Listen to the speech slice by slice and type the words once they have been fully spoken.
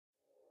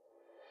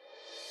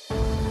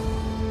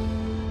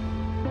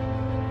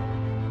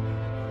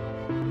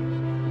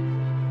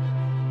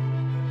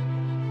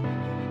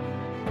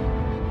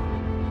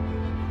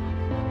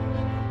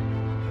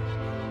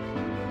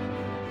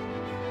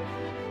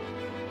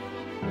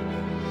Hey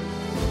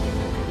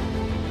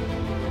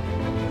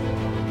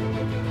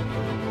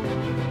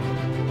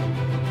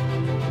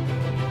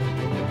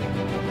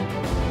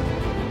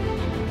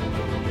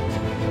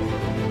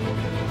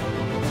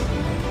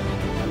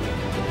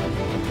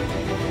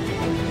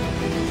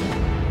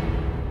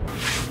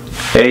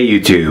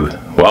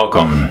YouTube,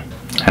 welcome.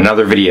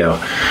 Another video.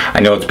 I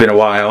know it's been a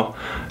while.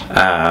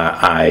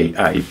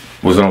 I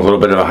was on a little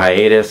bit of a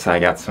hiatus. I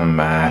got some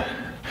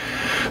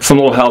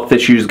little health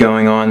issues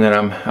going on that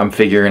I'm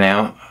figuring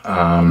out.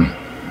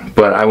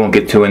 But I won't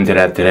get too into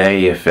that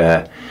today. If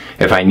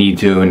I need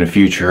to in the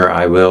future,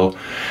 I will.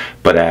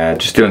 But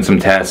just doing some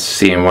tests,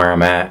 seeing where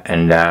I'm at,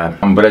 and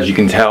but as you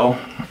can tell,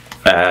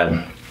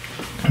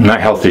 my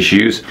health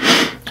issues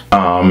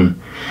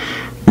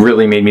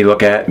really made me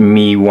look at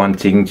me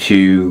wanting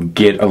to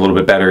get a little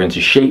bit better into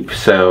shape.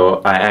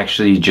 So I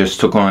actually just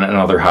took on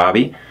another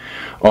hobby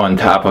on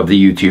top of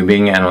the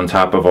YouTubing and on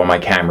top of all my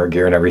camera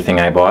gear and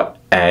everything I bought,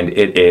 and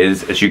it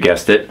is, as you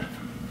guessed it,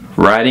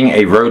 riding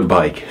a road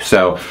bike.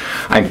 So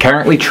I'm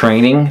currently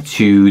training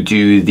to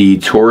do the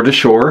Tour de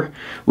Shore,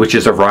 which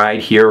is a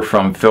ride here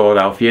from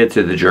Philadelphia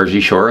to the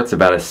Jersey Shore. It's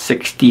about a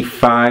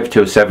 65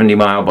 to a 70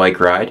 mile bike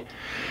ride.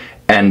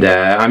 And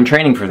I'm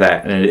training for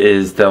that, and it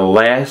is the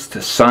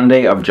last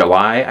Sunday of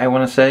July, I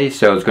want to say,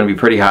 so it's going to be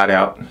pretty hot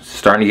out. It's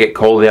starting to get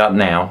cold out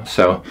now,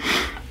 so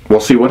we'll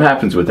see what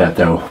happens with that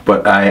though.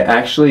 But I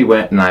actually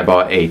went and I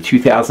bought a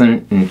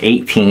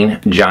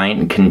 2018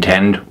 Giant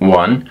Contend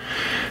 1,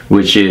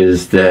 which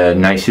is the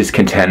nicest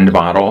Contend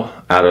model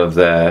out of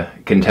the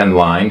Contend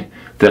line.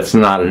 That's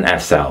not an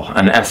SL.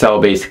 An SL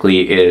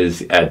basically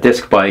is a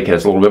disc bike,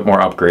 has a little bit more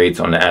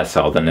upgrades on the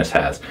SL than this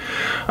has.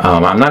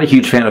 I'm not a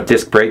huge fan of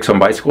disc brakes on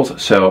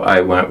bicycles, so I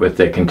went with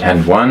the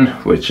Contend 1,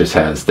 which just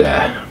has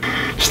the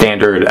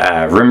standard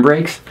rim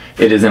brakes.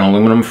 It is an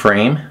aluminum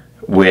frame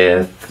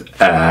with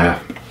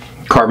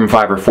carbon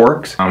fiber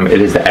forks. It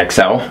is the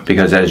XL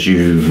because, as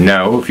you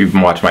know, if you've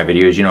been watching my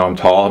videos, you know I'm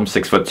tall. I'm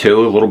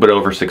 6'2", a little bit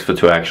over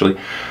 6'2" actually.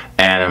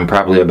 And I'm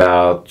probably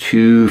about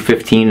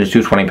 215 to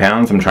 220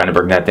 pounds. I'm trying to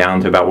bring that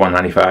down to about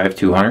 195,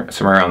 200,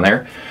 somewhere around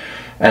there.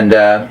 And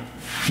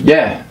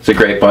yeah, it's a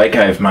great bike.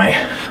 I have my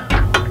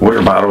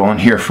water bottle on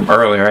here from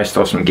earlier. I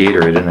still have some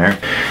Gatorade in there.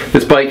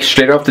 This bike,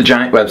 straight off the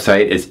Giant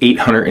website, is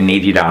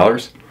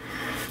 $880.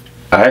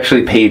 I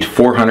actually paid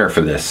 $400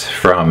 for this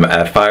from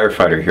a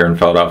firefighter here in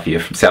Philadelphia,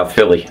 from South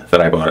Philly, that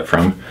I bought it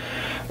from.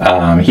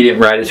 He didn't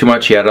ride it too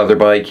much. He had other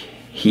bike.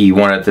 He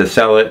wanted to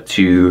sell it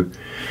to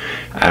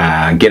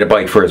get a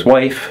bike for his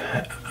wife.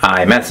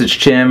 I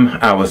messaged him.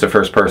 I was the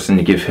first person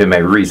to give him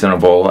a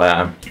reasonable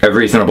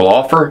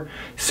offer.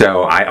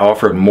 So I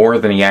offered more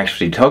than he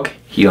actually took.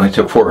 He only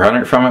took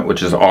 $400 from it,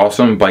 which is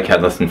awesome. Bike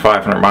had less than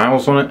 500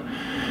 miles on it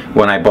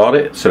when I bought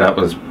it, so that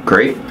was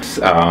great.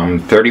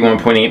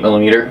 31.8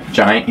 millimeter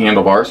Giant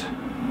handlebars.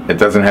 It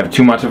doesn't have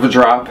too much of a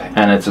drop,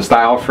 and it's a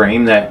style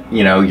frame that,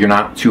 you know, you're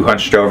not too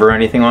hunched over or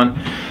anything on.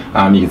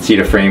 You can see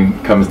the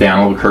frame comes down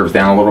a little, curves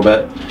down a little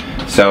bit.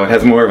 So it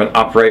has more of an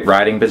upright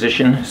riding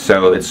position,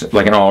 so it's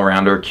like an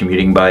all-arounder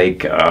commuting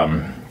bike,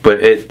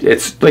 but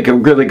it's like a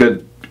really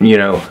good, you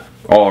know,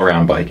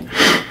 all-around bike.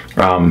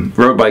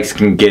 Road bikes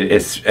can get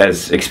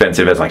as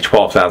expensive as like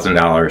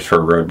 $12,000 for a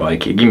road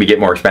bike. It can get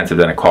more expensive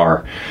than a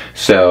car.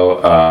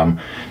 So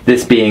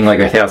this being like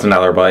a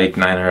 $1,000 bike,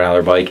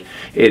 $900 bike,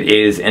 it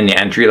is in the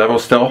entry level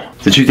still.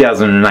 The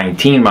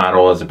 2019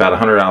 model is about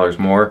 $100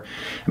 more,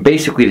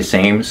 basically the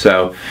same.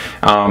 So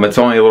it's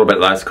only a little bit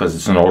less because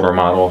it's an older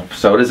model.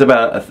 So it is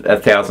about a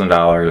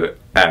 $1,000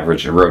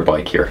 average road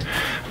bike here.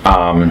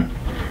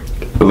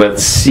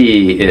 Let's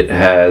see, it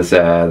has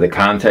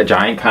the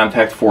Giant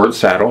Contact Ford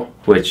saddle,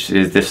 which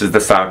is, this is the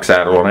stock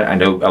saddle on it. I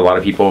know a lot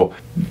of people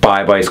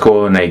buy a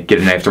bicycle and they get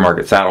an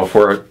aftermarket saddle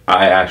for it.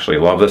 I actually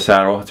love this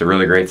saddle. It's a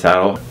really great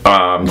saddle.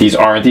 These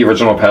aren't the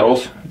original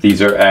pedals.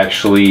 These are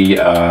actually,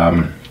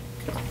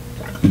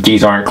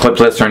 these aren't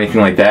clipless or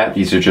anything like that.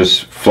 These are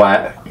just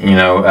flat, you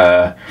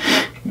know,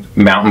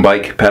 mountain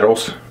bike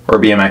pedals or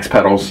BMX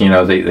pedals. You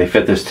know, they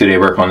fit this 2-day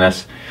work on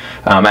this.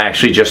 I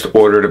actually just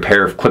ordered a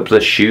pair of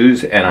clipless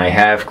shoes, and I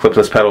have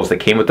clipless pedals that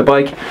came with the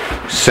bike.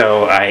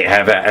 So I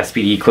have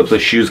SPD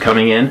clipless shoes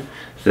coming in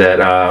that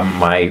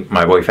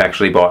my wife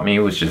actually bought me,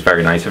 which is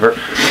very nice of her.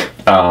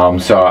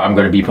 So I'm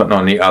going to be putting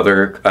on the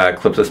other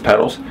clipless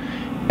pedals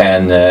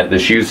and the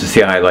shoes to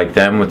see how I like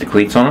them with the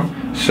cleats on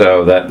them.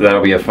 So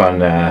that'll be a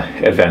fun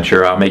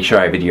adventure. I'll make sure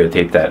I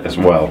videotape that as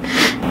well.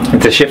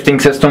 It's a shifting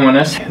system on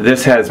this.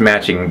 This has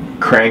matching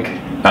crank.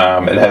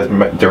 It has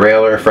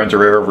derailleur, front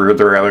derailleur, rear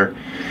derailleur.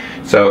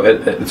 So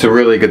it's a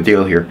really good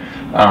deal here.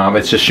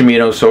 It's a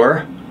Shimano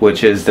Sora,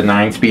 which is the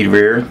 9-speed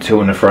rear,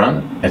 2 in the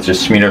front. It's a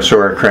Shimano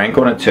Sora crank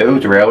on it too,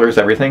 derailleurs,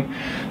 everything.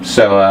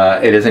 So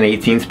it is an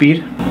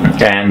 18-speed.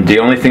 And the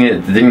only thing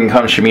that didn't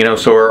come Shimano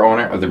Sora on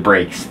it are the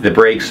brakes. The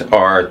brakes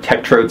are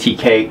Tektro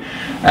TK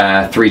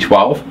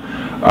 312,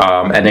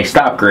 and they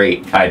stop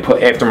great. I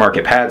put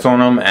aftermarket pads on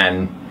them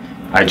and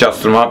I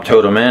adjusted them up,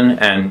 towed them in,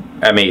 and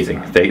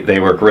amazing. They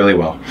work really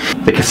well.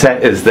 The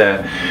cassette is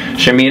the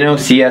Shimano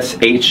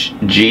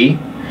CSHG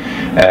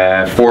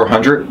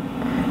 400.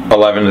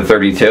 11 to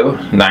 32,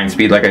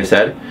 9-speed like I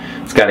said.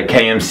 It's got a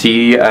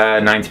KMC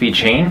 9-speed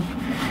chain.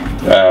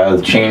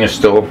 The chain is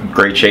still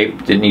great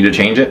shape, didn't need to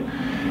change it.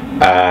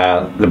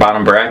 The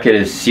bottom bracket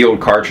is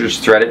sealed cartridge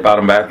threaded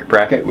bottom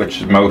bracket,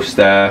 which most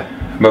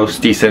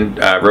decent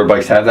road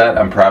bikes have that.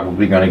 I'm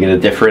probably going to get a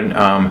different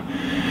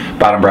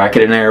bottom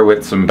bracket in there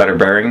with some better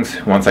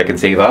bearings once I can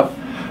save up.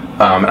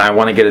 And I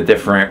want to get a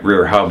different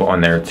rear hub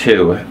on there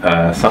too,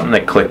 something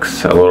that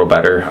clicks a little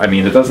better. I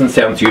mean, it doesn't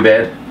sound too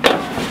bad,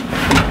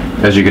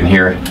 as you can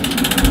hear.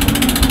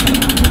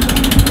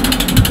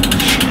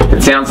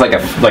 It sounds like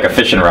a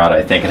fishing rod.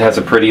 I think it has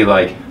a pretty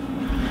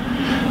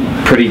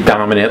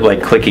dominant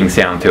like clicking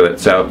sound to it.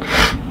 So,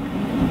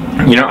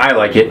 you know, I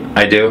like it.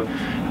 I do.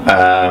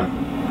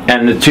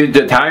 And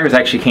the tires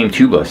actually came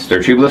tubeless. They're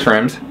tubeless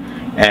rims.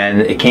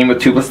 And it came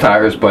with tubeless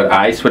tires, but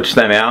I switched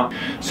them out.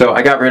 So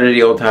I got rid of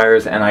the old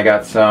tires and I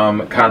got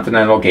some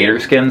Continental Gator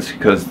skins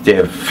because they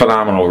have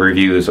phenomenal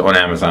reviews on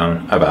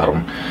Amazon about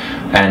them.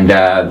 And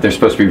they're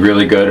supposed to be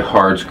really good,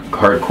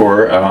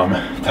 hardcore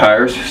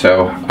tires.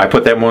 So I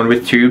put them on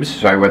with tubes.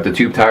 So I went the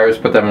tube tires,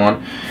 put them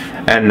on,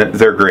 and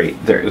they're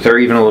great. They're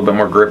even a little bit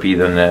more grippy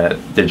than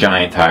the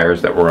giant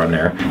tires that were on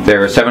there.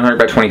 They're 700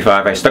 by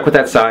 25. I stuck with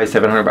that size,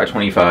 700 by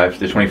 25,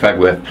 the 25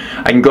 width.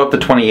 I can go up to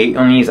 28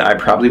 on these. I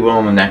probably will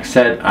on the next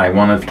set. I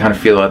want to kind of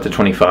feel out the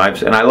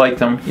 25s, and I like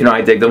them. You know,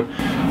 I dig them.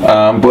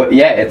 But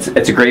yeah, it's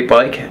a great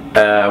bike.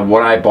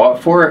 What I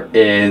bought for it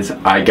is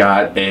I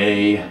got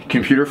a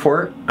computer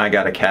for it. I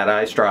got a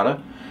Cat-Eye Strada.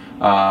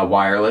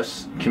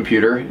 Wireless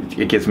computer.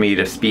 It gives me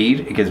the speed.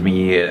 It gives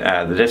me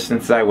the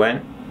distance I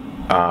went.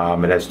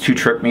 It has 2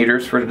 trip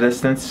meters for the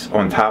distance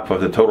on top of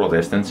the total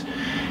distance.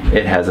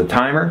 It has a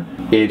timer.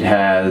 It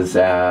has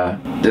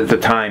the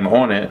time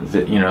on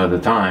it, you know, the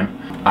time.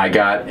 I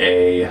got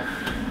a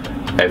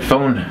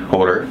phone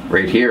holder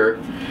right here,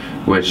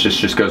 which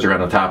just goes around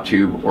the top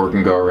tube or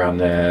can go around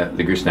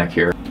the gooseneck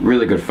here.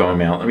 Really good phone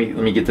mount. Let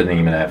me get the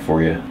name of that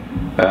for you.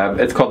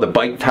 It's called the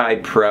Bike Tie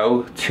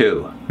Pro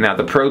 2. Now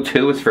the Pro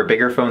 2 is for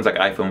bigger phones like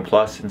iPhone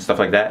Plus and stuff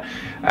like that.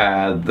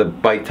 The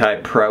Bike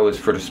Tie Pro is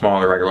for the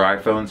smaller regular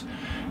iPhones.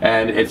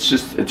 And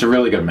it's a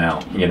really good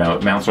mount. You know,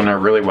 it mounts on there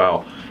really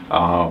well.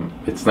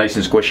 It's nice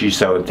and squishy,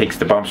 so it takes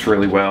the bumps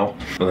really well.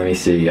 Let me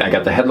see. I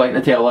got the headlight and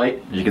the tail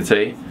light, as you can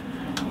see.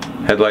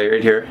 Headlight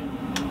right here.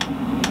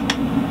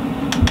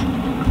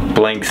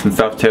 Blinks and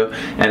stuff too.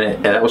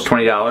 And that was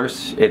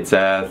 $20. It's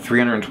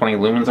 320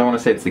 lumens, I want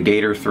to say. It's the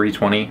Gator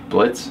 320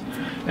 Blitz.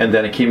 And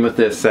then it came with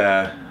this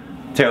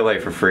tail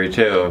light for free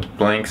too.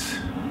 Blinks.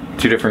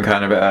 2 different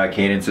kind of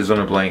cadences on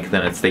a blink,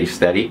 then it stays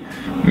steady.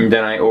 And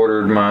then I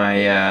ordered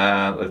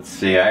my, let's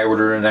see, I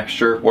ordered an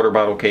extra water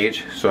bottle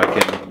cage, so I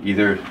can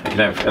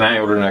have, and I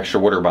ordered an extra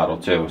water bottle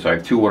too, so I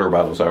have 2 water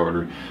bottles I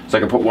ordered. So I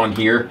can put one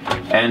here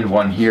and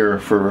one here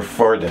for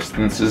far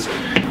distances.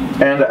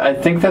 And I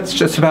think that's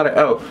just about it.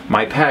 Oh,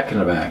 my pack in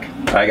the back.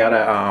 I got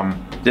a,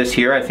 this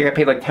here, I think I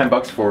paid like 10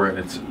 bucks for it.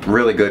 It's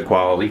really good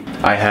quality.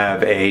 I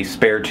have a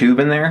spare tube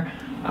in there.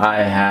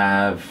 I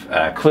have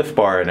a Cliff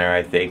Bar in there,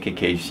 I think, in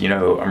case, you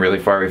know, I'm really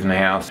far away from the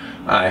house.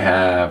 I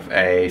have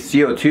a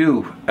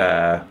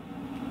CO2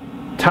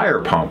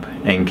 tire pump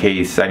in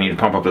case I need to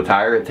pump up the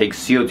tire. It takes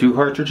CO2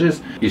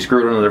 cartridges. You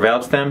screw it under the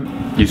valve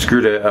stem. You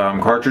screw the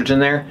cartridge in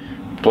there.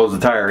 Blows the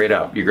tire right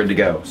up. You're good to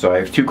go. So I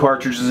have 2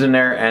 cartridges in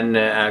there and the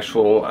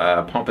actual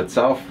pump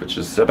itself, which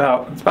is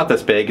about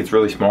this big. It's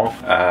really small.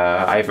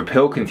 I have a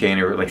pill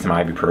container, like some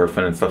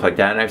ibuprofen and stuff like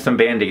that, and I have some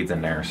band-aids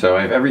in there. So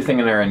I have everything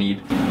in there I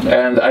need.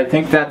 And I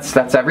think that's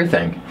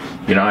everything.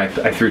 You know, I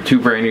threw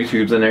 2 brand new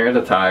tubes in there,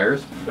 the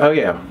tires. Oh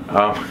yeah.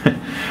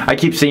 I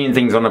keep seeing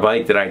things on the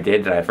bike that I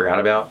did that I forgot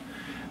about.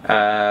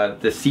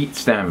 The seat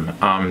stem,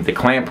 the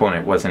clamp on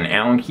it was an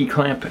Allen key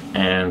clamp,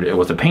 and it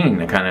was a pain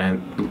to kind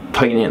of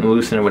tighten it and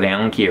loosen it with an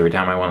Allen key every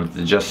time I wanted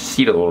to adjust the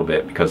seat a little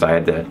bit, because I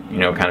had to, you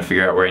know, kind of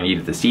figure out where I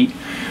needed the seat.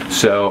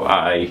 So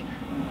I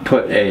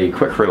put a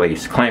quick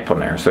release clamp on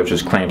there, so it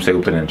just clamps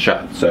open and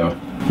shut. So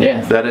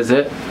yeah, that is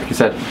it. Like I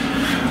said,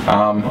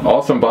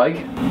 awesome bike.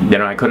 You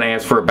know, I couldn't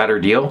ask for a better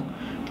deal.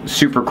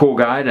 Super cool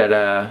guy that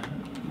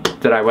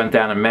I went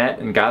down and met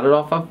and got it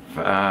off of.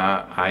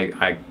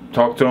 I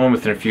talked to him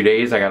within a few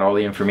days. I got all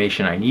the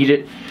information I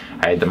needed.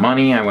 I had the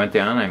money. I went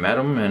down, I met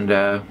him, and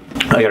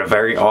I got a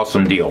very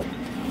awesome deal.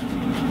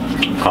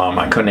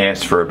 I couldn't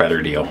ask for a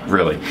better deal,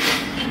 really.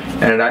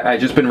 And I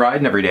just been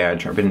riding every day.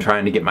 I've been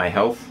trying to get my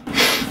health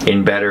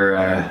in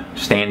better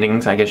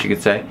standings, I guess you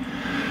could say.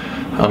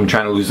 I'm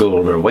trying to lose a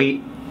little bit of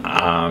weight.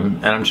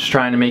 And I'm just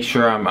trying to make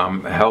sure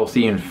I'm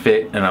healthy and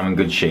fit and I'm in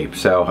good shape.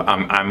 So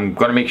I'm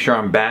going to make sure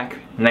I'm back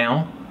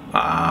now.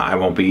 I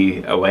won't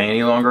be away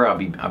any longer. I'll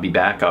be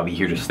back. I'll be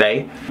here to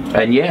stay.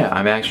 And yeah,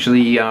 I'm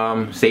actually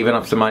saving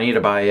up some money to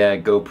buy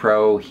a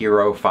GoPro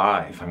Hero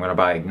 5. I'm going to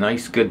buy a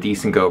nice, good,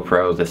 decent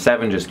GoPro. The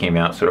 7 just came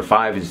out, so the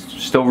 5 is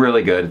still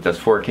really good. It does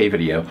 4K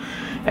video.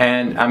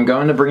 And I'm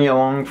going to bring you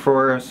along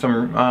for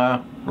some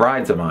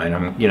rides of mine.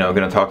 I'm, you know,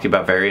 going to talk to you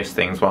about various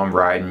things while I'm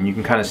riding. You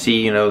can kind of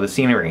see, you know, the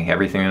scenery,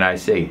 everything that I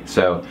see.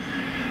 So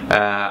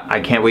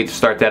I can't wait to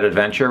start that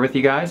adventure with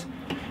you guys.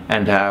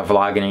 and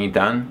vlogging ain't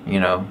done. You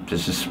know,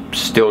 this is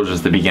still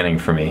just the beginning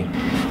for me.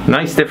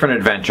 Nice different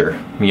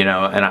adventure, you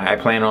know, and I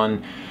plan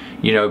on,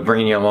 you know,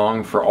 bringing you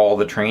along for all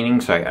the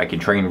training so I can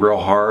train real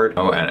hard,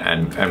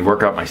 and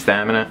work up my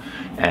stamina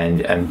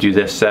and do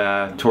this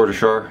Tour de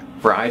Shore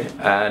ride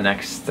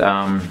next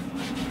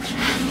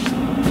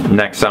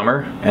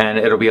summer, and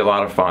it'll be a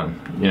lot of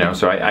fun, you know,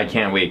 so I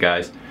can't wait,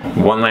 guys.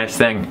 One last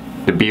thing,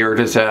 the beard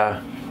is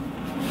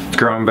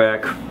growing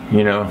back,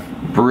 you know,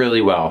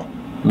 really well.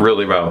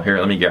 Here,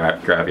 let me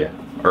grab you,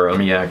 or let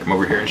me come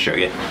over here and show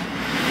you.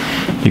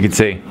 You can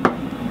see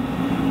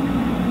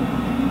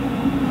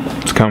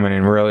it's coming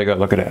in really good.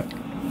 Look at that.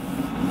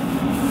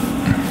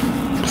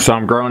 So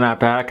I'm growing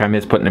that back. I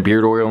miss putting the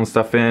beard oil and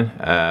stuff in.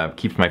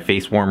 Keeps my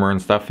face warmer and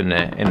stuff in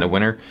the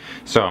winter.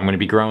 So I'm going to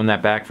be growing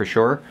that back for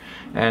sure.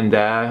 And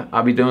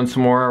I'll be doing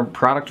some more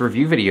product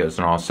review videos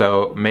and all.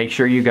 So make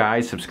sure you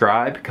guys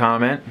subscribe,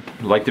 comment,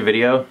 like the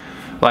video.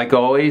 Like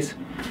always,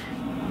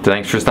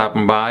 thanks for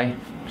stopping by.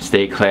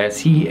 Stay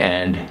classy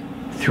and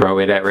throw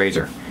away that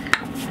razor.